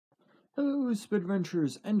Hello, Spade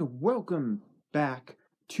Adventures, and welcome back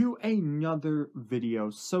to another video.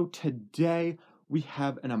 So today we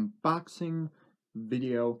have an unboxing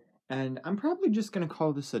video, and I'm probably just gonna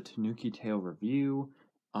call this a Tanooki Tail review.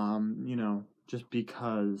 Just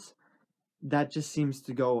because that just seems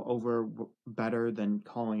to go over better than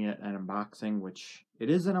calling it an unboxing, which it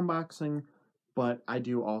is an unboxing, but I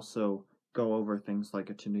do also go over things like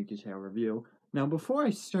a Tanooki Tail review. Now, before I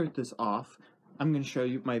start this off, I'm going to show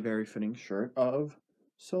you my very fitting shirt of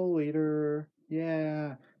Soul Eater.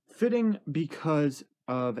 Yeah, fitting because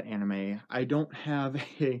of anime. I don't have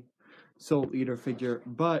a Soul Eater figure,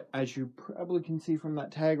 but as you probably can see from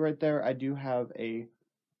that tag right there, I do have a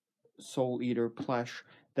Soul Eater plush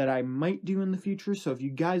that I might do in the future. So if you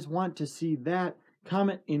guys want to see that,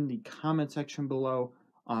 comment in the comment section below.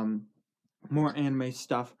 More anime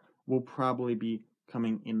stuff will probably be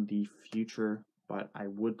coming in the future, but I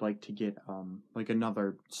would like to get like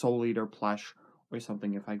another Soul Eater plush or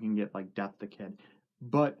something if I can get like Death the Kid.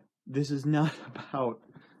 But this is not about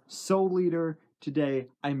Soul Eater today.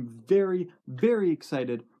 I'm very, very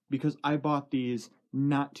excited because I bought these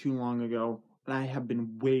not too long ago and I have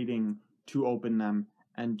been waiting to open them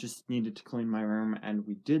and just needed to clean my room, and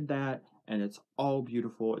we did that, and it's all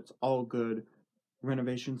beautiful, it's all good.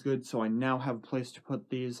 Renovation's good, so I now have a place to put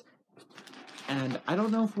these. And I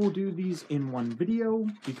don't know if we'll do these in one video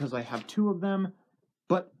because I have two of them,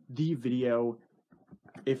 but the video,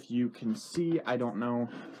 if you can see, I don't know,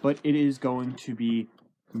 but it is going to be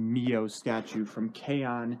Mio's statue from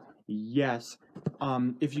K-On! Yes.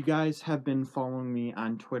 If you guys have been following me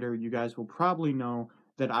on Twitter, you guys will probably know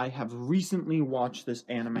that I have recently watched this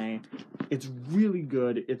anime. It's really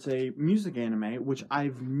good. It's a music anime, which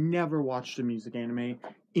I've never watched a music anime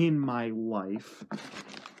in my life.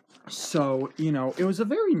 So, it was a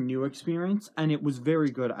very new experience, and it was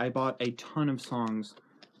very good. I bought a ton of songs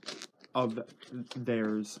of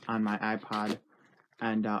theirs on my iPod,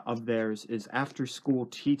 and of theirs is After School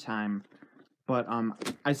Tea Time. But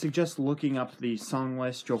I suggest looking up the song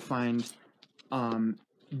list. You'll find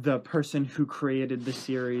the person who created the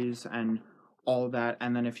series and all that,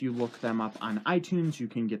 and then if you look them up on iTunes, you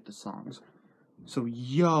can get the songs. So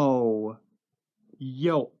yo,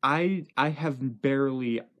 I have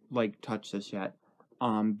barely touched this yet,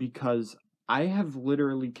 because I have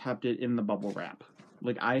literally kept it in the bubble wrap.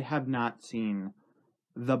 I have not seen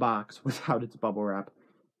the box without its bubble wrap.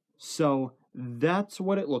 So that's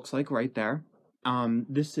what it looks like right there.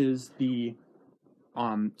 This is the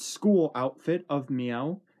school outfit of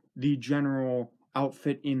Mio, the general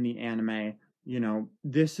outfit in the anime.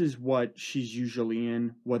 This is what she's usually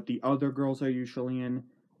in, what the other girls are usually in,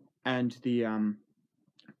 and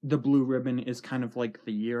the blue ribbon is kind of like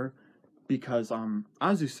the year, because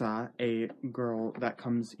Asuna, a girl that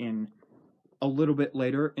comes in a little bit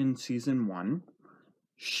later in season 1,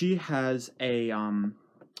 she has a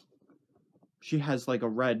like a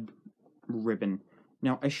red ribbon.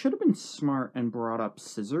 Now, I should have been smart and brought up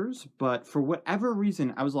scissors, but for whatever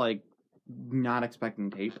reason, I was not expecting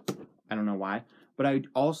tape. I don't know why. But I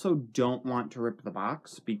also don't want to rip the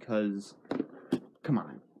box because, come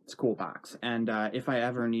on, it's a cool box. And if I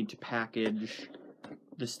ever need to package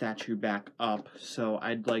the statue back up, so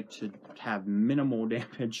I'd like to have minimal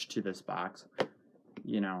damage to this box,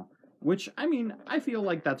 which, I feel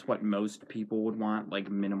like that's what most people would want,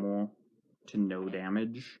 minimal to no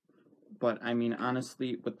damage. But,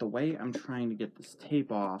 honestly, with the way I'm trying to get this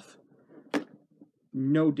tape off,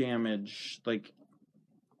 no damage,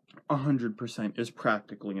 100% is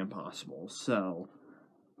practically impossible. So,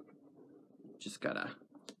 just gotta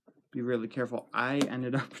be really careful. I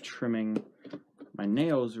ended up trimming my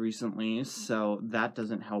nails recently, so that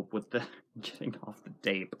doesn't help with the getting off the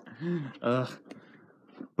tape. Ugh.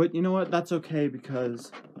 But you know what? That's okay,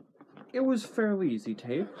 because it was fairly easy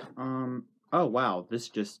tape. Oh wow, this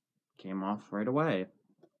just came off right away.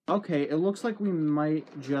 Okay, it looks like we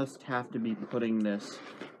might just have to be putting this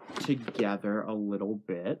together a little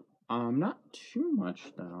bit. Not too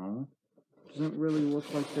much though. Doesn't really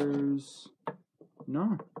look like there's...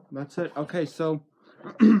 No, that's it. Okay, so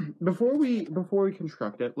before we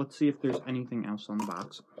construct it, let's see if there's anything else on the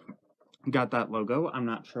box. Got that logo. I'm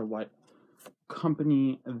not sure what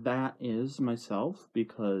company that is myself,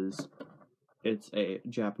 because it's a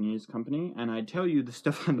Japanese company, and I tell you the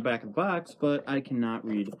stuff on the back of the box, but I cannot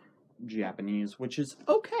read Japanese, which is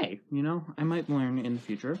okay, I might learn in the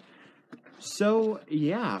future. So,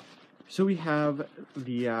 yeah. So we have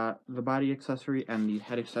the body accessory and the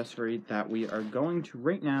head accessory that we are going to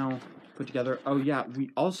right now put together. Oh yeah,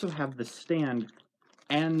 we also have the stand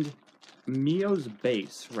and Mio's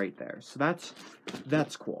base right there. So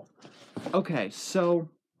that's cool. Okay, so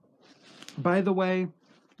By the way,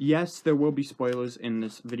 yes, there will be spoilers in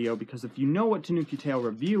this video, because if you know what Tanooki Tail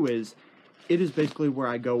Review is, it is basically where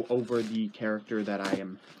I go over the character that I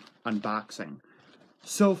am unboxing.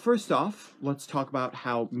 So first off, let's talk about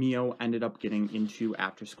how Mio ended up getting into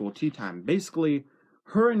after-school tea time. Basically,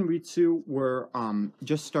 her and Ritsu were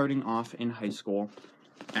just starting off in high school,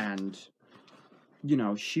 and, you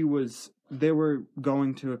know, they were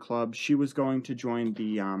going to a club. She was going to join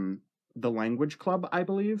the language club, I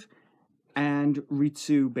believe, and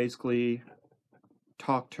Ritsu basically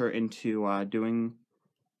talked her into doing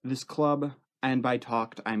this club, and by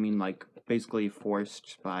talked, I mean, like, basically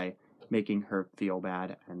forced by making her feel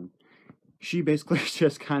bad, and she basically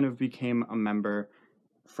just kind of became a member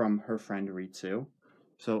from her friend Ritsu.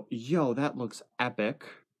 So, yo, that looks epic.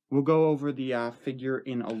 We'll go over the figure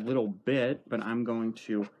in a little bit, but I'm going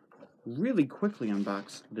to really quickly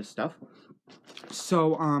unbox this stuff.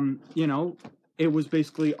 So, you know, it was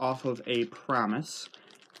basically off of a promise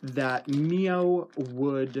that Mio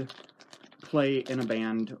would play in a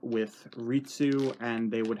band with Ritsu,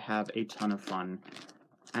 and they would have a ton of fun.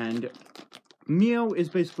 And Mio is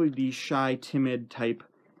basically the shy, timid type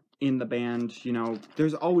in the band. You know,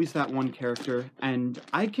 there's always that one character, and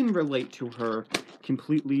I can relate to her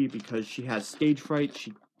completely because she has stage fright.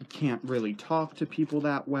 She can't really talk to people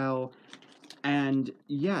that well. And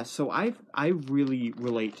yeah, so I really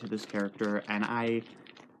relate to this character, and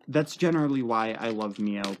that's generally why I love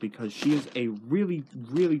Mio, because she is a really,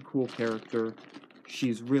 really cool character.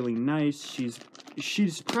 She's really nice.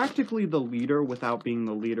 She's practically the leader without being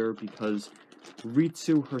the leader, because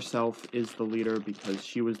Ritsu herself is the leader because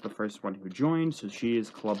she was the first one who joined, so she is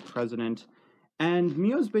club president. And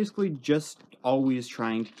Mio's basically just always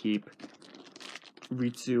trying to keep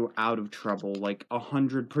Ritsu out of trouble, like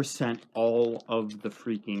 100% all of the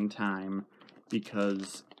freaking time,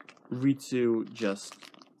 because Ritsu just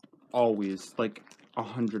always, like,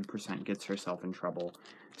 100% gets herself in trouble.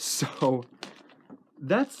 So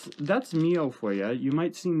that's Mio for you. You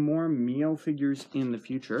might see more Mio figures in the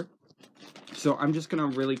future. So I'm just gonna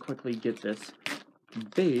really quickly get this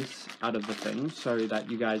base out of the thing. Sorry that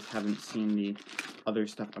you guys haven't seen the other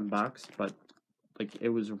stuff unboxed, but like, it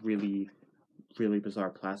was really, really bizarre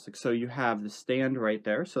plastic. So you have the stand right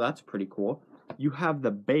there, so that's pretty cool. You have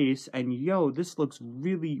the base, and yo, this looks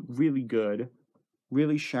really, really good.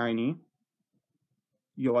 Really shiny.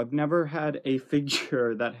 Yo, I've never had a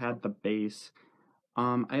figure that had the base.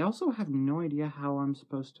 I also have no idea how I'm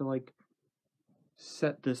supposed to, like,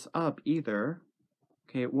 set this up either.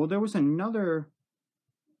 Okay, well, there was another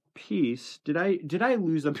piece. Did I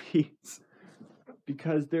lose a piece?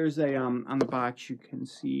 Because there's a, on the box you can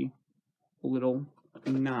see a little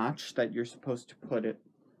notch that you're supposed to put it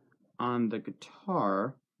on the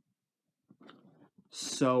guitar.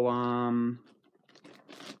 So,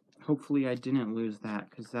 hopefully I didn't lose that,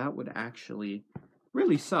 because that would actually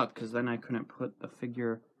really suck, because then I couldn't put the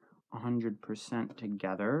figure 100%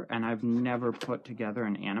 together, and I've never put together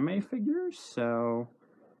an anime figure, so,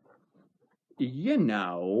 you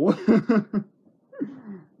know.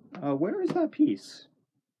 Where is that piece?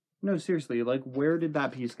 No, seriously, like, where did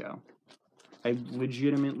that piece go? I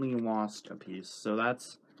legitimately lost a piece, so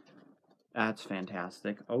that's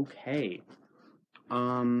fantastic. Okay.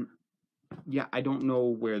 Yeah, I don't know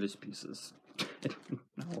where this piece is. I don't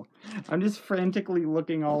know. I'm just frantically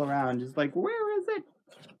looking all around, just like, where is it?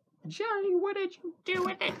 Johnny, what did you do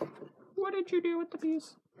with it? What did you do with the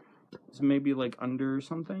piece? Is it maybe, like, under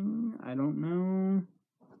something? I don't know.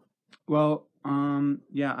 Well,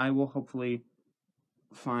 yeah, I will hopefully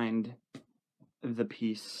find the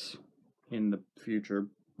piece in the future.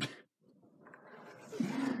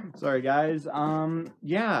 Sorry, guys.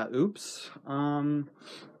 Yeah, oops.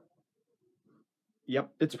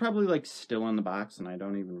 Yep, it's probably, like, still in the box, and I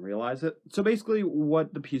don't even realize it. So basically,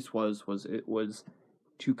 what the piece was it was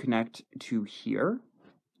to connect to here,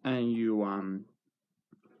 and you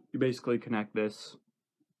basically connect this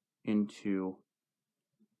into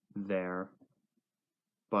there.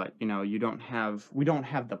 But, you know, we don't have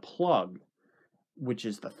the plug, which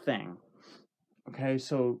is the thing. Okay,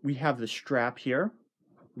 so we have the strap here,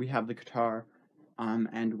 we have the guitar,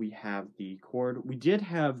 and we have the cord. We did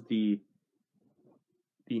have the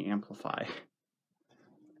amplify.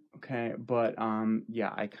 Okay, but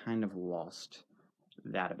yeah, I kind of lost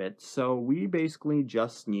that a bit. So we basically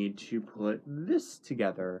just need to put this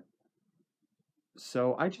together.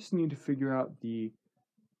 So I just need to figure out the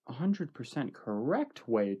 100% correct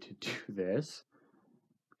way to do this,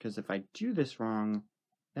 because if I do this wrong,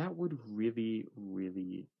 that would really,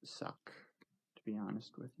 really suck, to be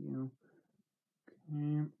honest with you.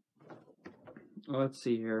 Okay. Let's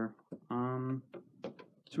see here.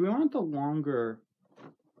 So we want the longer,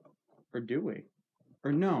 or do we?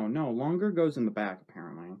 Or no, longer goes in the back,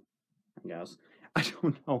 apparently. I guess. I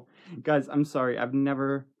don't know. Guys, I'm sorry. I've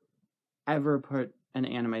never, ever put an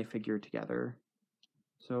anime figure together.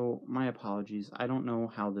 So, my apologies. I don't know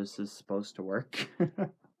how this is supposed to work.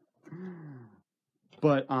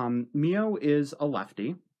 But, Mio is a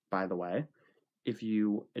lefty, by the way. If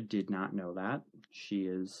you did not know that, she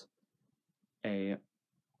is a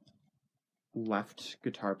left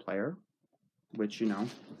guitar player, which, you know,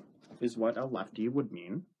 is what a lefty would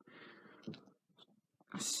mean.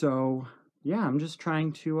 So, yeah, I'm just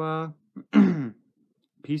trying to,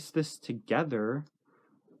 piece this together,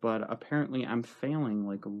 but apparently I'm failing,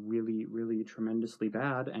 like, really, really tremendously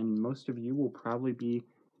bad, and most of you will probably be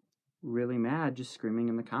really mad, just screaming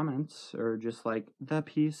in the comments, or just like, the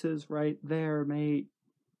piece is right there, mate.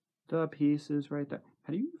 The piece is right there.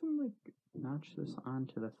 How do you even, like, notch this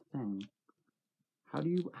onto the thing? How do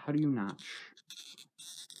you notch?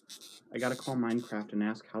 I gotta call Minecraft and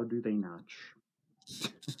ask, how do they notch?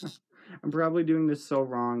 I'm probably doing this so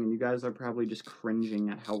wrong, and you guys are probably just cringing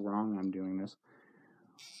at how wrong I'm doing this.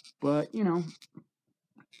 But, you know,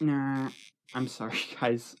 nah, I'm sorry,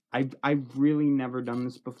 guys. I've really never done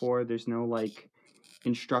this before. There's no, like,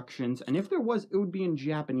 instructions. And if there was, it would be in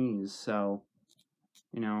Japanese. So,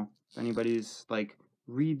 you know, if anybody's like,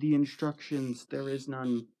 read the instructions, there is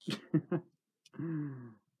none.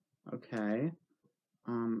 Okay.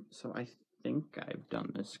 So I think I've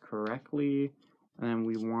done this correctly. And then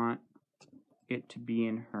we want it to be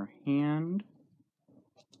in her hand.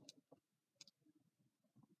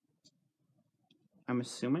 I'm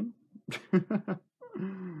assuming.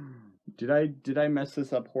 Did I mess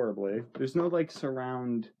this up horribly? There's no like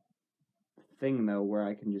surround thing though where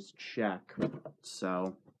I can just check.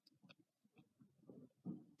 So,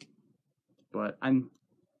 but I'm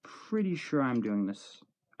pretty sure I'm doing this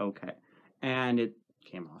okay. And it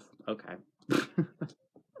came off. Okay.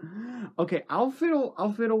 Okay, I'll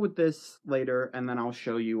fiddle with this later, and then I'll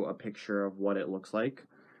show you a picture of what it looks like.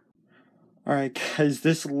 Alright guys,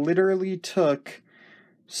 this literally took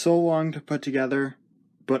so long to put together,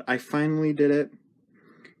 but I finally did it.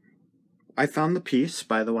 I found the piece,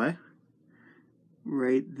 by the way,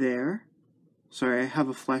 right there. Sorry, I have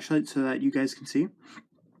a flashlight so that you guys can see.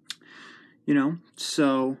 You know,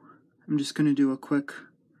 so I'm just gonna do a quick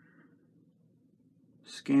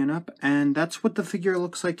scan up, and that's what the figure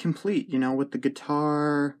looks like complete, you know, with the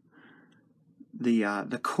guitar,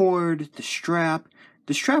 the cord, the strap.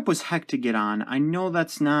 The strap was heck to get on. I know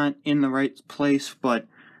that's not in the right place, but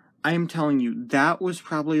I am telling you, that was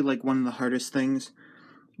probably like one of the hardest things,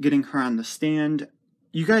 getting her on the stand.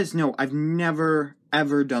 You guys know I've never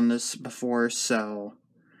ever done this before, so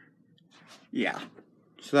yeah.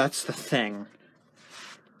 So that's the thing.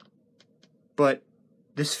 But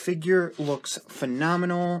this figure looks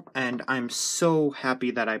phenomenal, and I'm so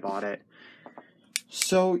happy that I bought it.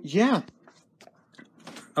 So, yeah.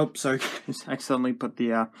 Oh, sorry, guys. I accidentally put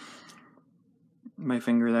the, my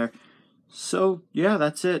finger there. So, yeah,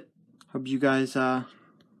 that's it. Hope you guys, have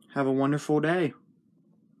a wonderful day.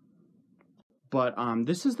 But,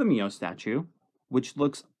 this is the Mio statue, which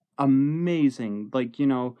looks amazing. Like, you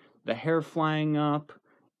know, the hair flying up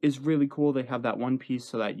is really cool. They have that one piece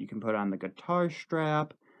so that you can put on the guitar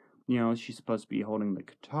strap. You know, she's supposed to be holding the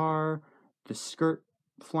guitar. The skirt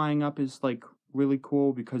flying up is, like, really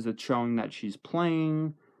cool because it's showing that she's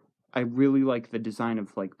playing. I really like the design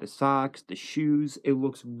of, like, the socks, the shoes. It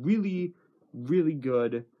looks really, really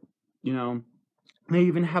good. You know, they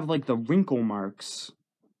even have, like, the wrinkle marks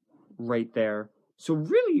right there. So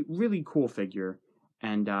really, really cool figure.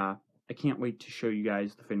 And, I can't wait to show you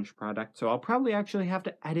guys the finished product. So I'll probably actually have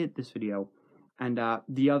to edit this video. And,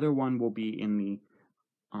 the other one will be in the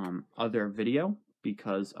other video,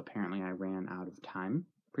 because apparently I ran out of time,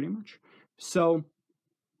 pretty much. So,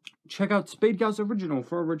 check out Spade Gals Original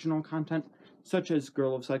for original content, such as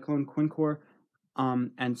Girl of Cyclone, Quincor,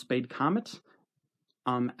 and Spade Comet.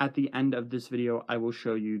 At the end of this video, I will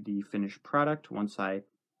show you the finished product once I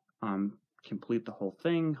complete the whole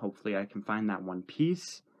thing. Hopefully I can find that one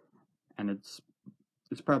piece, and it's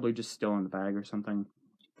probably just still in the bag or something.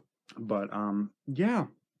 But, yeah,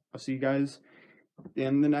 I'll see you guys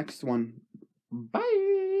in the next one.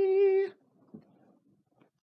 Bye!